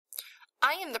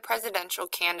I am the presidential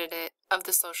candidate of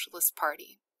the Socialist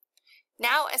Party.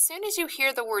 Now, as soon as you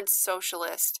hear the word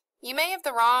socialist, you may have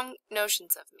the wrong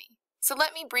notions of me, so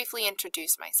let me briefly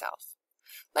introduce myself.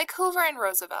 Like Hoover and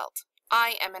Roosevelt,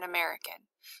 I am an American,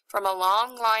 from a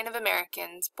long line of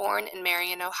Americans born in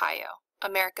Marion, Ohio,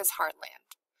 America's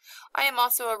heartland. I am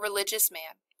also a religious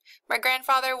man. My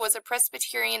grandfather was a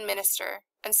Presbyterian minister,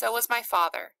 and so was my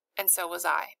father, and so was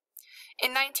I.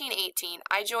 In 1918,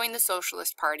 I joined the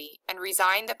Socialist Party and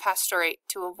resigned the pastorate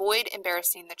to avoid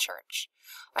embarrassing the church.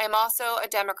 I am also a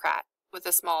Democrat with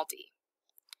a small d.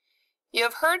 You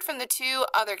have heard from the two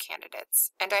other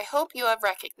candidates, and I hope you have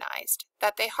recognized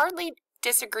that they hardly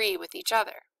disagree with each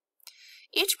other.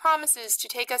 Each promises to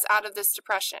take us out of this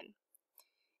depression.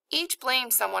 Each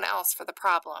blames someone else for the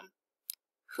problem.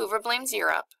 Hoover blames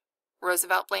Europe.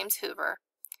 Roosevelt blames Hoover.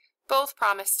 Both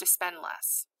promise to spend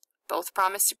less. Both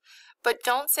promise to, but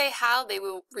don't say how they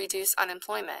will reduce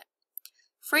unemployment.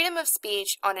 Freedom of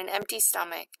speech on an empty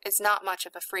stomach is not much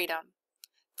of a freedom.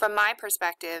 From my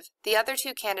perspective, the other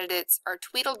two candidates are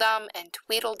Tweedledum and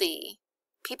Tweedledee,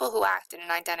 people who act in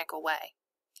an identical way.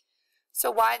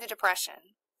 So why the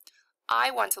depression?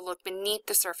 I want to look beneath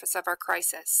the surface of our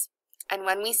crisis, and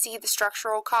when we see the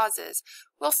structural causes,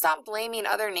 we'll stop blaming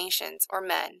other nations or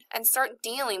men and start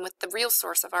dealing with the real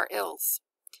source of our ills.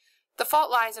 The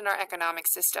fault lies in our economic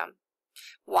system.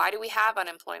 Why do we have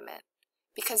unemployment?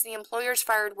 Because the employers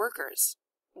fired workers.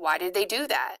 Why did they do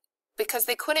that? Because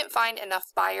they couldn't find enough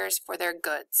buyers for their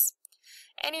goods.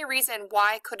 Any reason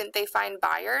why couldn't they find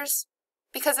buyers?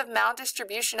 Because of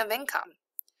maldistribution of income.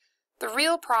 The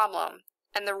real problem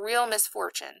and the real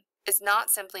misfortune is not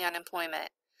simply unemployment,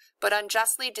 but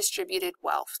unjustly distributed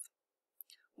wealth.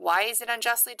 Why is it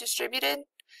unjustly distributed?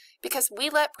 Because we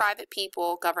let private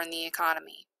people govern the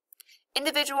economy.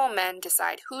 Individual men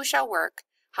decide who shall work,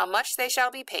 how much they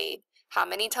shall be paid, how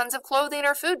many tons of clothing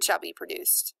or food shall be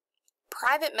produced.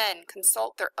 Private men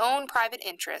consult their own private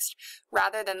interest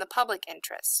rather than the public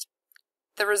interest.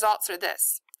 The results are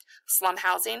this: slum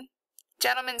housing,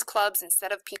 gentlemen's clubs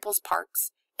instead of people's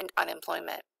parks, and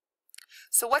unemployment.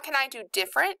 So what can I do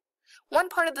different? One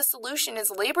part of the solution is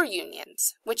labor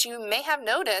unions, which you may have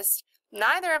noticed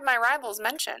neither of my rivals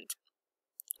mentioned.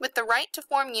 With the right to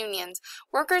form unions,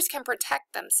 workers can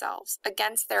protect themselves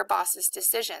against their boss's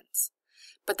decisions.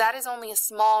 But that is only a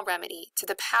small remedy to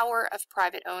the power of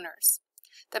private owners.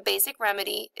 The basic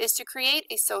remedy is to create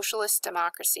a socialist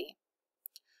democracy.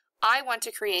 I want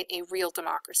to create a real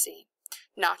democracy,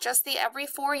 not just the every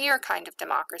 4-year kind of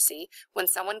democracy when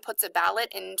someone puts a ballot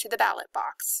into the ballot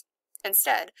box.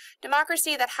 Instead,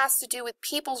 democracy that has to do with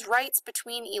people's rights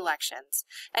between elections,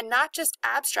 and not just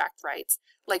abstract rights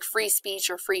like free speech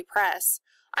or free press.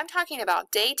 I'm talking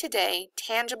about day-to-day,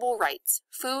 tangible rights,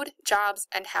 food, jobs,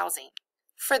 and housing.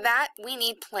 For that, we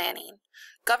need planning,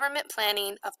 government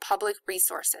planning of public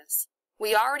resources.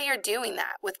 We already are doing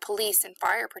that with police and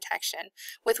fire protection,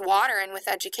 with water and with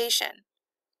education.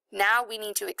 Now we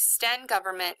need to extend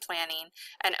government planning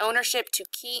and ownership to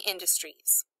key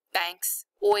industries: banks,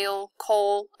 oil,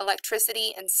 coal,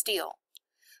 electricity, and steel.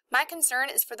 My concern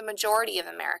is for the majority of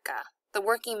America, the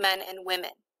working men and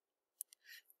women.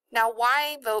 Now,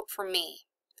 why vote for me?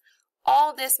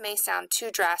 All this may sound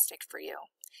too drastic for you.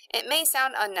 It may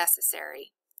sound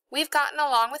unnecessary. We've gotten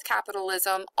along with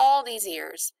capitalism all these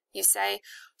years. You say,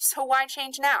 so why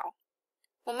change now?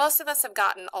 Well, most of us have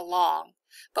gotten along,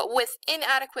 but with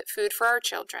inadequate food for our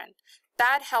children,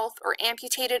 bad health or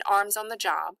amputated arms on the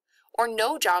job, or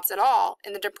no jobs at all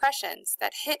in the depressions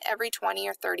that hit every 20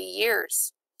 or 30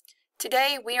 years.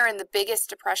 Today, we are in the biggest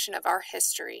depression of our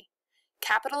history.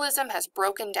 Capitalism has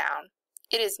broken down.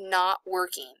 It is not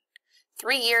working.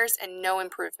 3 years and no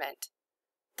improvement.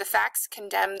 The facts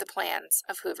condemn the plans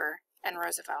of Hoover and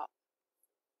Roosevelt.